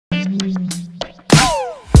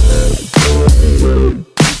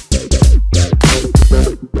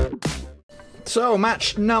So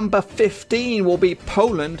match number 15 will be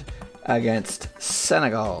Poland against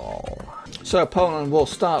Senegal. So Poland will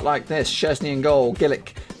start like this: Szczesny in goal,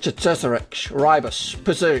 Gillick, Cezarek, Rybus,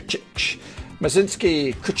 Pizarczyk,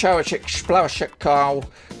 Mazinski, Kucharczyk, Blauschek,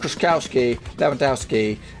 Kruszkowski,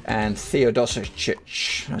 Lewandowski, and Theodosic.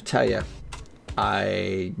 I tell you,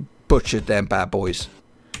 I butchered them bad boys.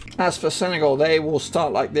 As for Senegal, they will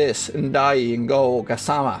start like this: Ndiaye in goal,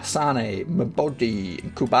 Gassama, Sane,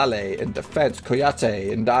 Mbodi, Kubale. In defence,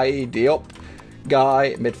 Koyate, Ndiaye, Diop,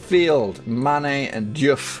 Guy. Midfield, Mane and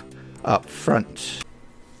Diouf up front.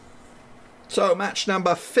 So match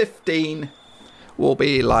number 15 will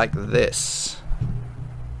be like this: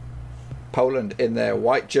 Poland in their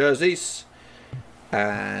white jerseys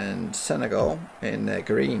and Senegal in their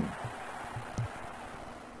green.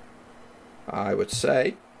 I would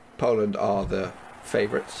say Poland are the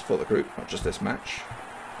favourites for the group, not just this match.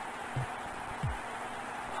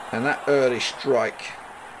 And that early strike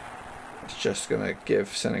is just going to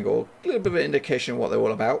give Senegal a little bit of an indication of what they're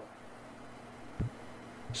all about.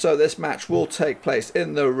 So this match will take place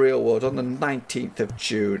in the real world on the 19th of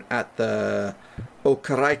June at the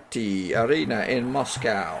Okryti Arena in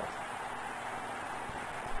Moscow.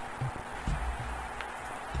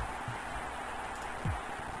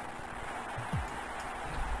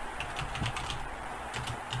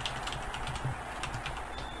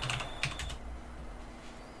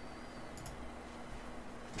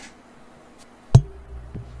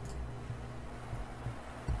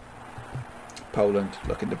 Poland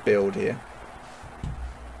looking to build here.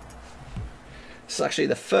 It's actually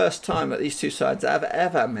the first time that these two sides have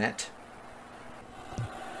ever met.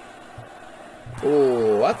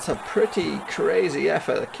 Oh, that's a pretty crazy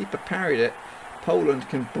effort. The keeper parried it. Poland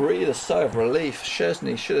can breathe a sigh of relief.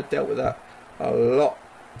 Szczesny should have dealt with that a lot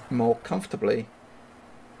more comfortably.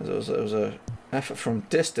 It was an effort from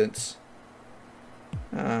distance.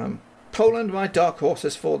 Poland, my dark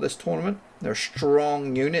horses for this tournament. They're a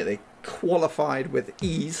strong unit. They qualified with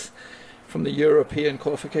ease from the European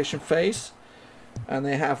qualification phase, and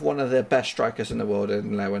they have one of the best strikers in the world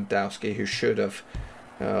in Lewandowski, who should have,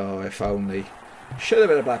 oh, if only, should have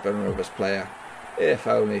been a Blackburn Rovers player, if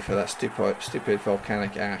only for that stupid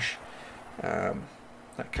volcanic ash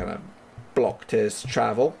that kind of blocked his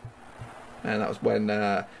travel. And that was when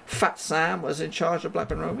Fat Sam was in charge of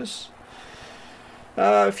Blackburn Rovers.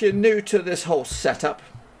 If you're new to this whole setup,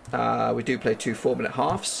 we do play 2 4-minute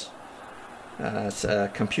halves. It's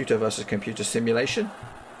a computer versus computer simulation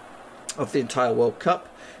of the entire World Cup.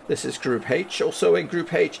 This is Group H. Also in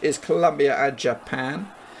Group H is Colombia and Japan.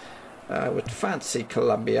 Would fancy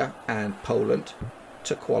Colombia and Poland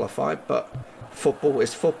to qualify, but football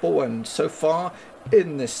is football, and so far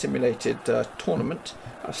in this simulated tournament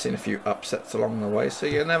I've seen a few upsets along the way, so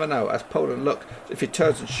you never know. As Poland look, if he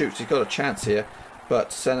turns and shoots, he's got a chance here,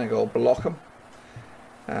 but Senegal block him.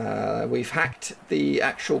 We've hacked the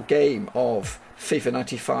actual game of FIFA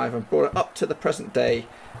 95 and brought it up to the present day,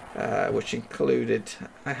 which included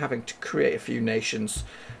having to create a few nations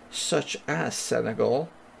such as Senegal.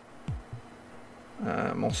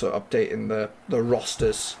 Also updating the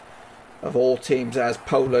rosters of all teams as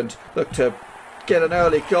Poland look to get an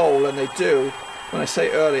early goal, and they do. When I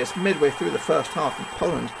say early, it's midway through the first half, and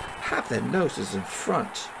Poland have their noses in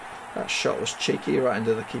front. That shot was cheeky right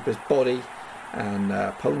into the keeper's body. And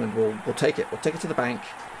Poland will take it. Will take it to the bank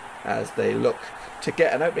as they look to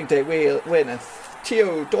get an opening day win. And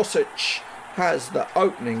Theodosic has the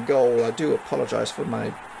opening goal. I do apologise for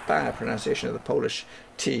my bad pronunciation of the Polish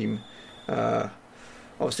team.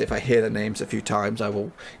 Obviously, if I hear the names a few times, it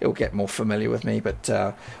will get more familiar with me. But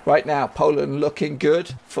right now, Poland looking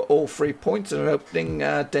good for all 3 points and an opening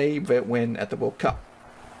day win at the World Cup.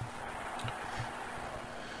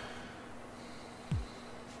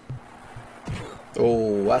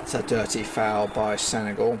 Oh, that's a dirty foul by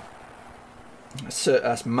Senegal.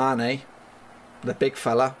 That's Mane, the big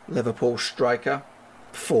fella, Liverpool striker,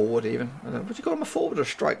 forward even. Would you call him a forward or a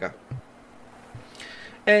striker?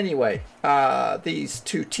 Anyway, these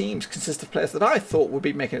two teams consist of players that I thought would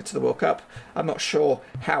be making it to the World Cup. I'm not sure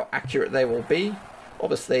how accurate they will be.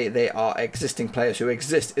 Obviously, they are existing players who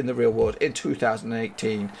exist in the real world in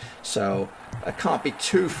 2018, so I can't be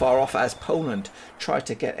too far off as Poland try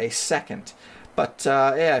to get a second. But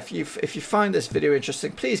yeah, if you find this video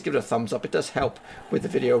interesting, please give it a thumbs up. It does help with the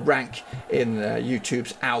video rank in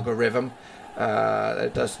YouTube's algorithm.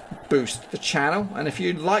 It does boost the channel, and if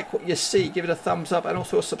you like what you see, give it a thumbs up and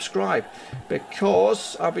also a subscribe,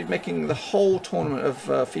 because I'll be making the whole tournament of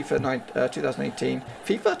FIFA 2018,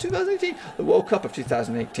 the World Cup of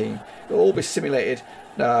 2018. It'll all be simulated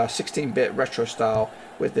 16-bit retro style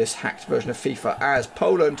with this hacked version of FIFA, as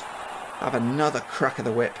Poland have another crack of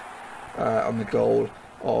the whip on the goal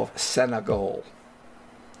of Senegal.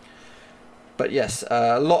 But yes,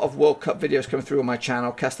 a lot of World Cup videos coming through on my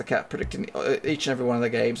channel, Cast the Cat, predicting each and every one of the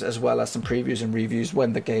games, as well as some previews and reviews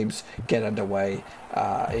when the games get underway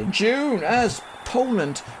in June, as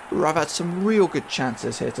Poland have had some real good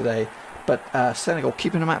chances here today, but Senegal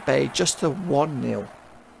keeping them at bay, just to 1-0.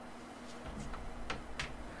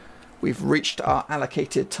 We've reached our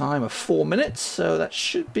allocated time of 4 minutes, so that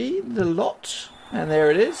should be the lot. And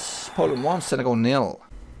there it is, Poland 1, Senegal 0.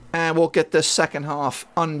 And we'll get the second half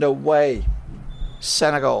underway.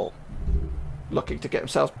 Senegal looking to get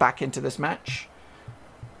themselves back into this match.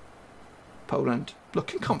 Poland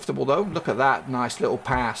looking comfortable though. Look at that nice little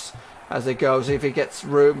pass as it goes. If he gets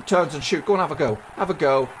room, turns and shoot. Go and have a go. Have a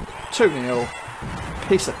go. 2-0.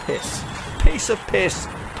 Piece of piss. Piece of piss.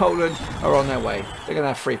 Poland are on their way. They're going to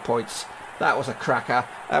have 3 points. That was a cracker.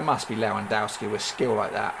 That must be Lewandowski with skill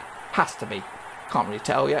like that. Has to be. Can't really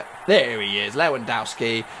tell yet. There he is,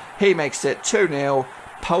 Lewandowski. He makes it 2-0.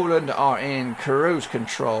 Poland are in cruise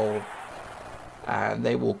control, and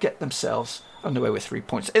they will get themselves underway with 3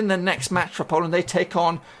 points. In the next match for Poland, they take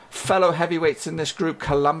on fellow heavyweights in this group,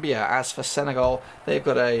 Colombia. As for Senegal, they've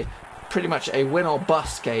got a pretty much a win or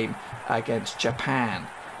bust game against Japan.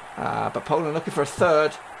 But Poland looking for a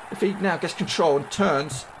third. If he now gets control and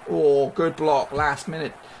turns, good block, last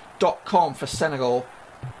minute.com for Senegal.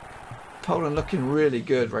 Poland looking really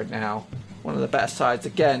good right now. One of the better sides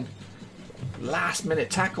again. Last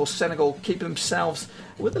minute tackle. Senegal keeping themselves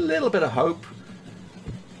with a little bit of hope.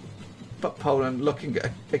 But Poland looking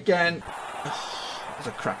good again. It was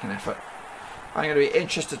a cracking effort. I'm going to be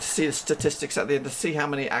interested to see the statistics at the end to see how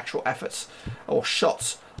many actual efforts or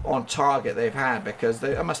shots on target they've had, because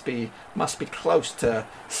they must be close to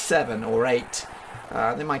 7 or 8.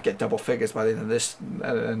 They might get double figures by the end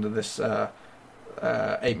of this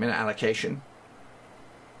 8-minute allocation.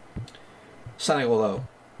 Senegal though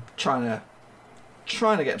trying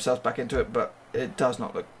to get themselves back into it, but it does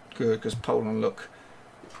not look good because Poland look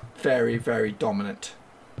very, very dominant.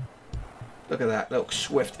 Look at that little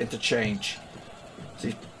swift interchange. So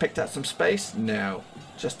he's picked out some space. No,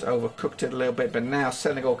 just overcooked it a little bit. But now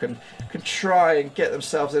Senegal can try and get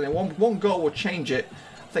themselves in it. One goal will change it.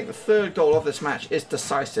 I think the third goal of this match is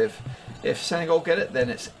decisive. If Senegal get it, then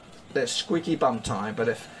it's squeaky bum time. But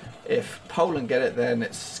if Poland get it, then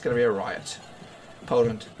it's going to be a riot.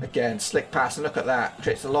 Poland again, slick pass, and look at that,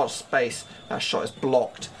 creates a lot of space. That shot is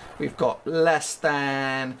blocked. We've got less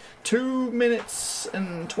than 2 minutes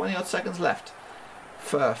and 20 odd seconds left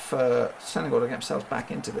for Senegal to get themselves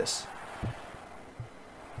back into this.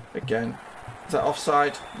 Again, is that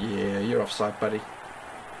offside? Yeah, you're offside, buddy.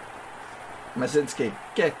 Mazinski,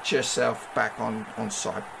 get yourself back on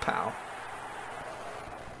side, pal.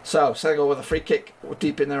 So Senegal with a free kick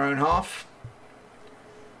deep in their own half.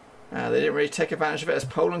 They didn't really take advantage of it as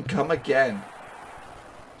Poland come again.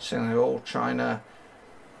 Senegal trying to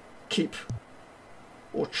keep,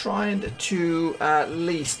 or trying to at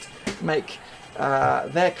least make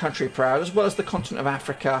their country proud, as well as the continent of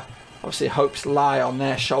Africa. Obviously hopes lie on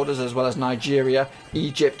their shoulders, as well as Nigeria,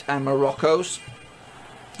 Egypt and Morocco's.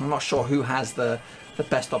 I'm not sure who has the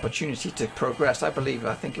best opportunity to progress. I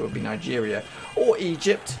think it would be Nigeria or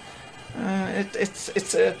Egypt.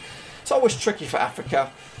 It's always tricky for Africa.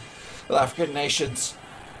 The African nations.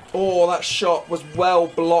 That shot was well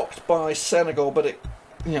blocked by Senegal, but it,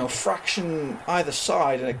 fraction either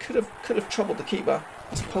side, and it could have troubled the keeper.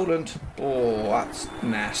 That's Poland. That's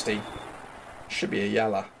nasty. Should be a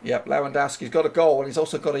yellow. Yep, Lewandowski's got a goal, and he's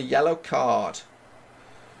also got a yellow card.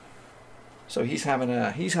 So he's having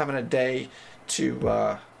a day to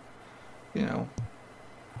a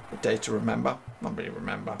day to remember. Not really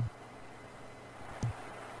remember.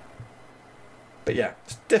 But yeah,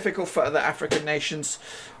 it's difficult for the African nations.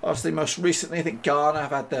 Obviously, most recently, I think Ghana have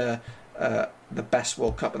had the best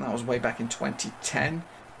World Cup, and that was way back in 2010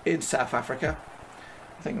 in South Africa.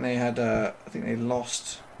 I think they had. I think they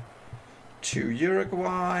lost to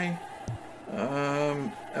Uruguay.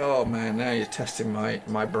 Oh man, now you're testing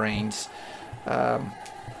my brains.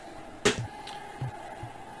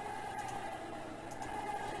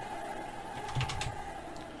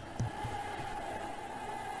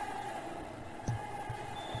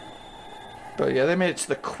 But yeah, they made it to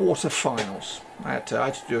the quarterfinals. I had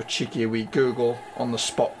to do a cheeky wee Google, on the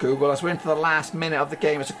spot Google, as we're into the last minute of the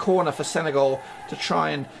game. It's a corner for Senegal to try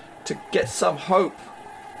and to get some hope.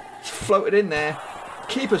 It's floated in there.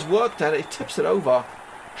 Keeper's worked at it. He tips it over.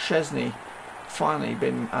 Chesney finally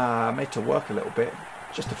been made to work a little bit,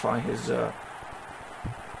 justify his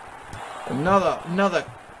another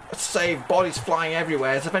save. Bodies flying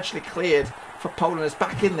everywhere. It's eventually cleared for Poland. It's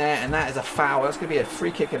back in there, and that is a foul. That's going to be a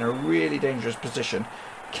free kick in a really dangerous position.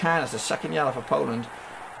 It's the second yellow for Poland.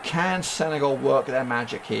 Can Senegal work their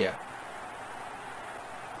magic here?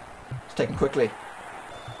 It's taken quickly.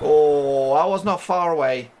 Oh, that was not far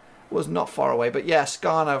away. Was not far away. But yes,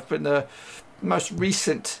 Ghana have been the most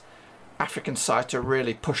recent African side to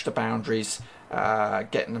really push the boundaries,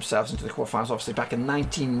 getting themselves into the quarterfinals. Obviously, back in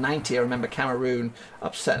 1990, I remember Cameroon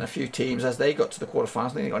upsetting a few teams as they got to the quarterfinals. I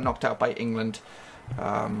think they got knocked out by England.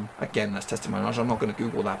 Again, that's testimonial. I'm not going to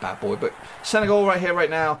Google that bad boy. But Senegal right here, right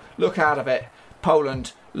now, look out of it.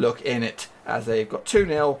 Poland look in it, as they've got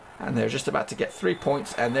 2-0 and they're just about to get 3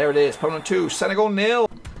 points. And there it is, Poland 2, Senegal 0.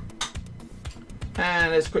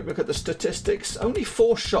 And let's quick look at the statistics. Only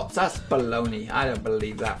 4 shots. That's baloney. I don't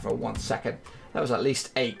believe that for 1 second. That was at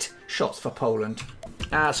least 8 shots for Poland.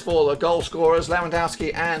 As for the goal scorers,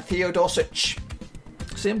 Lewandowski and Theodosic.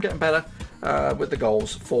 See him getting better with the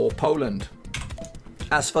goals for Poland.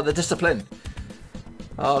 As for the discipline,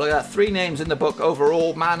 oh, look at that. 3 names in the book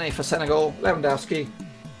overall. Mane for Senegal, Lewandowski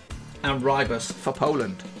and Rybus for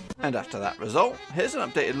Poland. And after that result, here's an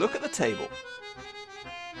updated look at the table.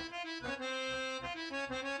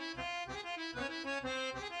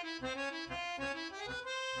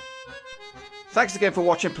 Thanks again for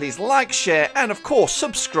watching. Please like, share and of course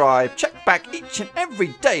subscribe. Check back each and every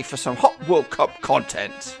day for some hot World Cup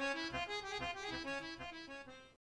content.